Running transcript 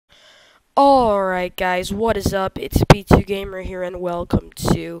Alright guys, what is up? It's B2 Gamer here and welcome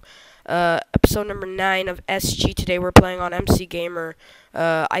to episode number 9 of SG. Today we're playing on MC Gamer.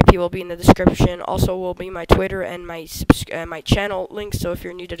 IP will be in the description. Also will be my Twitter and my channel link, so if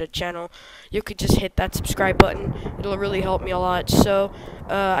you're new to the channel, you could just hit that subscribe button. It'll really help me a lot. So,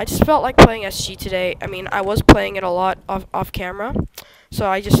 I just felt like playing SG today. I mean, I was playing it a lot off camera. So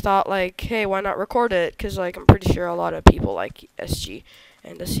I just thought like, hey, why not record it? Cause like I'm pretty sure a lot of people like SG.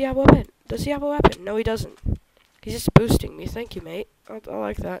 And does he have a weapon? Does he have a weapon? No, he doesn't. He's just boosting me. Thank you, mate. I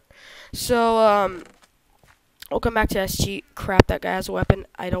like that. So welcome back to SG. Crap, that guy has a weapon.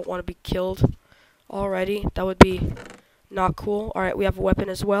 I don't want to be killed already. That would be not cool. All right, we have a weapon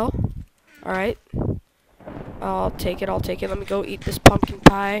as well. All right. I'll take it. Let me go eat this pumpkin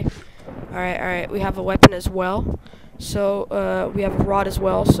pie. All right. We have a weapon as well. So, we have a rod as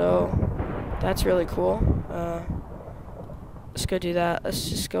well, so that's really cool. Let's go do that. Let's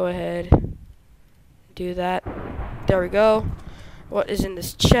just go ahead and do that. There we go. What is in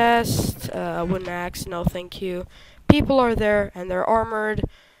this chest? Wooden axe. No, thank you. People are there, and they're armored.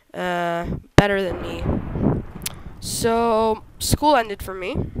 Better than me. So, school ended for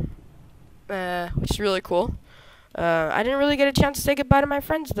me, which is really cool. I didn't really get a chance to say goodbye to my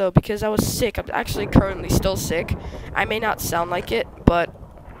friends, though, because I was sick. I'm actually currently still sick. I may not sound like it, but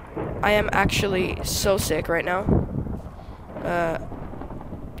I am actually so sick right now.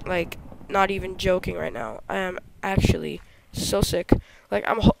 Like, not even joking right now. I am actually so sick. Like,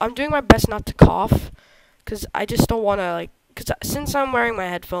 I'm doing my best not to cough, because I just don't want to, like, because since I'm wearing my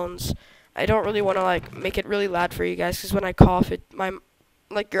headphones, I don't really want to, like, make it really loud for you guys, because when I cough,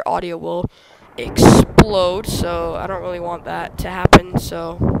 your audio will explode, so I don't really want that to happen.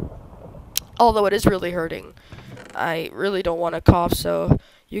 So although it is really hurting, I really don't want to cough, so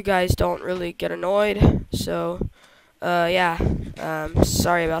you guys don't really get annoyed. So yeah,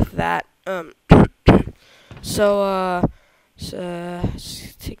 sorry about that. So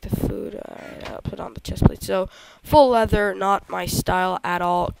take the food. Alright, I'll put on the chest plate. So full leather, not my style at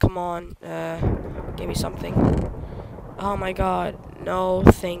all. Come on, give me something. Oh my god, no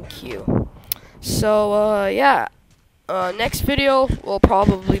thank you. So, yeah, next video will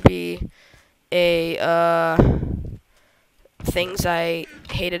probably be a, things I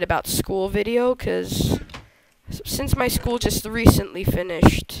hated about school video, because since my school just recently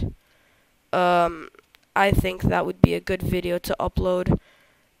finished, I think that would be a good video to upload,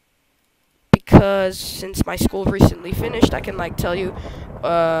 because since my school recently finished, I can, like, tell you,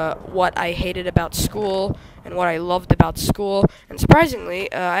 what I hated about school, and what I loved about school. And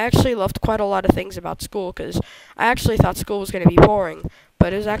surprisingly, I actually loved quite a lot of things about school, because I actually thought school was going to be boring,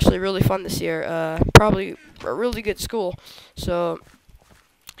 but it was actually really fun this year. Probably a really good school. So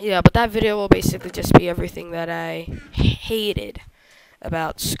yeah, but that video will basically just be everything that I hated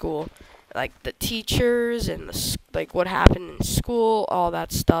about school, like the teachers and like what happened in school, all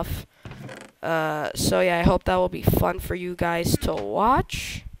that stuff. So yeah, I hope that will be fun for you guys to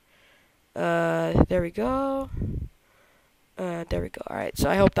watch. There we go. There we go. Alright, so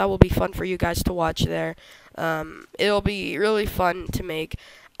I hope that will be fun for you guys to watch there. It'll be really fun to make.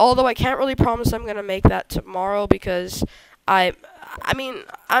 Although I can't really promise I'm gonna make that tomorrow, because I mean,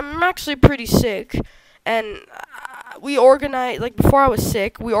 I'm actually pretty sick, and we organized, like, before I was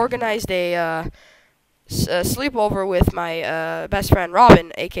sick, we organized a sleepover with my best friend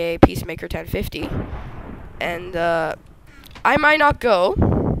Robin, aka Peacemaker 1050, and I might not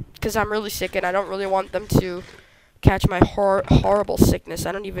go, because I'm really sick, and I don't really want them to catch my horrible sickness.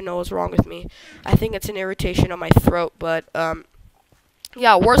 I don't even know what's wrong with me. I think it's an irritation on my throat, but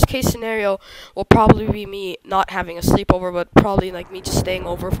yeah, worst case scenario will probably be me not having a sleepover, but probably like me just staying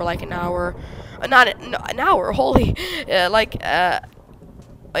over for like an hour. An hour, holy, like 5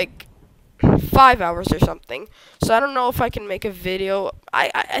 hours or something. So I don't know if I can make a video. I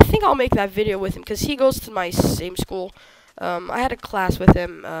think I'll make that video with him, because he goes to my same school. I had a class with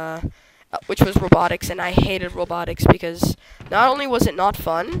him, which was robotics, and I hated robotics, because not only was it not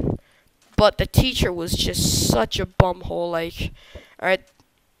fun, but the teacher was just such a bumhole. Like, alright,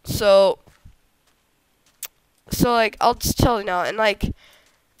 so like, I'll just tell you now, and like,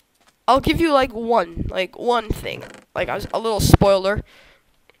 I'll give you like one thing, like, I was a little spoiler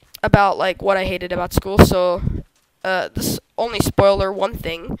about like what I hated about school. So this only spoiler one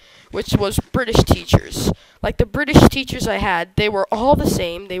thing, which was British teachers. Like, the British teachers I had, they were all the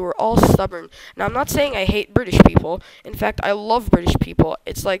same. They were all stubborn. Now, I'm not saying I hate British people. In fact, I love British people.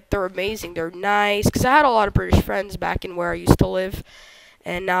 It's like, they're amazing. They're nice. Because I had a lot of British friends back in where I used to live.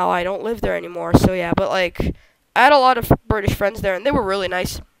 And now I don't live there anymore. So, yeah. But, like, I had a lot of British friends there, and they were really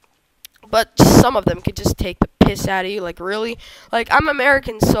nice. But some of them could just take the piss out of you. Like, really? Like, I'm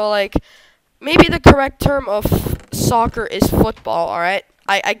American, so, like, maybe the correct term of soccer is football, alright?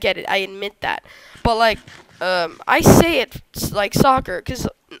 I get it. I admit that. But, like, I say it like soccer because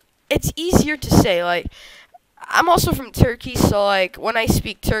it's easier to say. Like, I'm also from Turkey, so, like, when I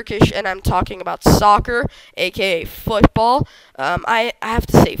speak Turkish and I'm talking about soccer, aka football, I have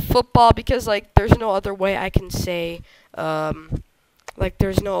to say football because, like, there's no other way I can say, like,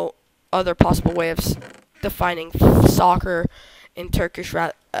 there's no other possible way of defining soccer in Turkish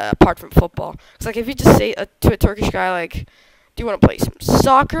apart from football. It's like, if you just say to a Turkish guy, like, do you want to play some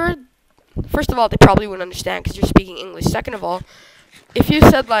soccer? First of all, they probably wouldn't understand because you're speaking English. Second of all, if you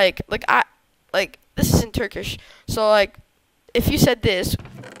said, like, this is in Turkish, so, like, if you said this,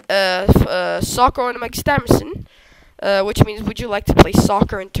 soccer oynamak ister misin? Which means, would you like to play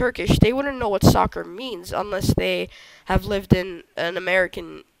soccer in Turkish? They wouldn't know what soccer means unless they have lived in an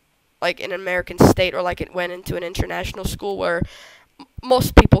American, like, in an American state, or, like, it went into an international school where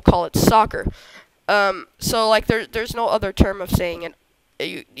most people call it soccer. So, like, there's no other term of saying it.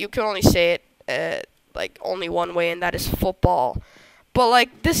 You can only say it, like, only one way, and that is football. But, like,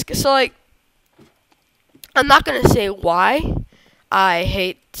 so, like, I'm not gonna say why I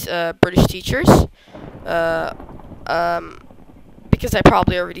hate British teachers, because I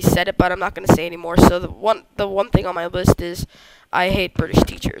probably already said it, but I'm not gonna say anymore. So the one thing on my list is I hate British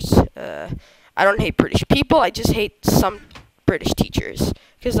teachers. I don't hate British people. I just hate some British teachers,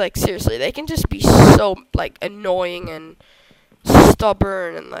 because, like, seriously, they can just be so, like, annoying and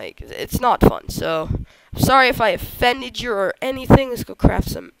stubborn, and, like, it's not fun. So I'm sorry if I offended you or anything. Let's go craft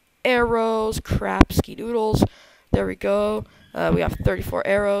some arrows. Crap ski doodles. There we go. We have 34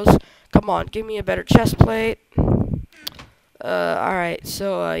 arrows. Come on, give me a better chest plate. Alright,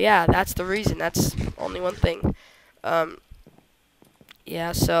 so yeah, that's the reason. That's only one thing.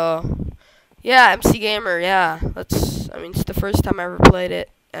 Yeah, so yeah, MC Gamer, yeah. I mean, it's the first time I ever played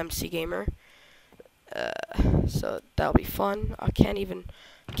it, MC Gamer. So that'll be fun.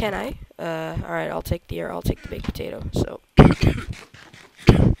 Can I? Alright, I'll take the baked potato. So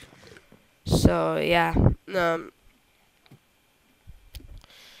so yeah. Yeah,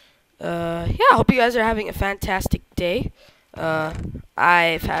 I hope you guys are having a fantastic day.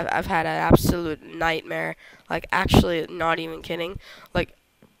 I've had an absolute nightmare. Like, actually, not even kidding. Like,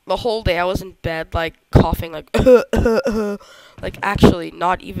 the whole day I was in bed, like, coughing, like, like, actually,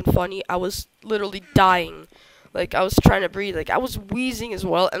 not even funny. I was literally dying. Like, I was trying to breathe. Like, I was wheezing as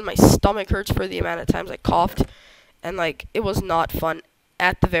well, and my stomach hurts for the amount of times I coughed. And, like, it was not fun,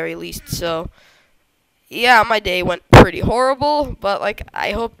 at the very least. So, yeah, my day went pretty horrible, but, like,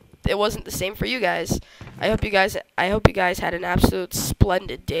 I hope it wasn't the same for you guys. I hope you guys had an absolute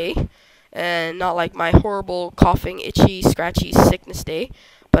splendid day, and not like my horrible coughing, itchy, scratchy sickness day.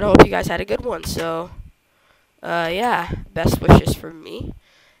 But I hope you guys had a good one. So, yeah, best wishes from me.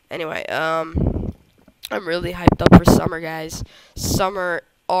 Anyway, I'm really hyped up for summer, guys. Summer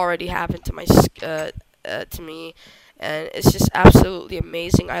already happened to to me, and it's just absolutely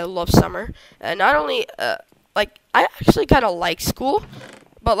amazing. I love summer, and not only like, I actually kind of like school.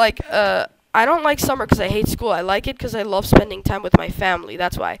 But, like, I don't like summer because I hate school. I like it because I love spending time with my family.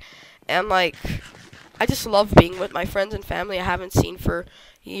 That's why. And, like, I just love being with my friends and family I haven't seen for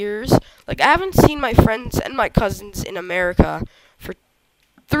years. Like, I haven't seen my friends and my cousins in America for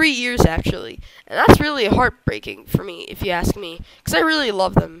 3 years, actually. And that's really heartbreaking for me, if you ask me, because I really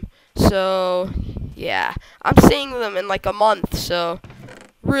love them. So, yeah. I'm seeing them in, like, a month, so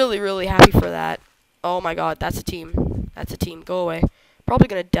really, really happy for that. Oh, my God, that's a team. That's a team. Go away. Probably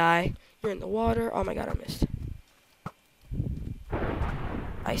gonna die. You're in the water. Oh my God, I missed.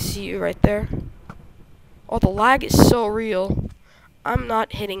 I see you right there. Oh, the lag is so real. I'm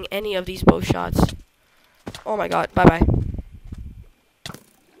not hitting any of these bow shots. Oh my God, bye-bye.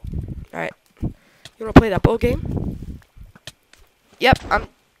 Alright. You wanna play that bow game? Yep,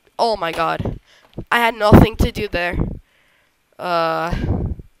 oh my God. I had nothing to do there.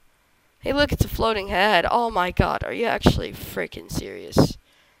 Hey, look, it's a floating head. Oh my God, are you actually freaking serious?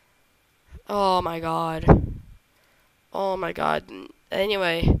 Oh my God. Oh my God.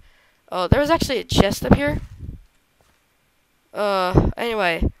 Anyway, oh, there was actually a chest up here.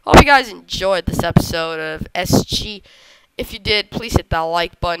 Anyway, hope you guys enjoyed this episode of SG. If you did, please hit that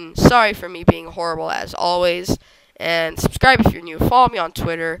like button. Sorry for me being horrible as always. And subscribe if you're new. Follow me on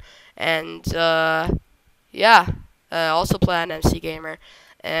Twitter. And, yeah. Also play on MC Gamer.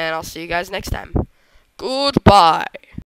 And I'll see you guys next time. Goodbye.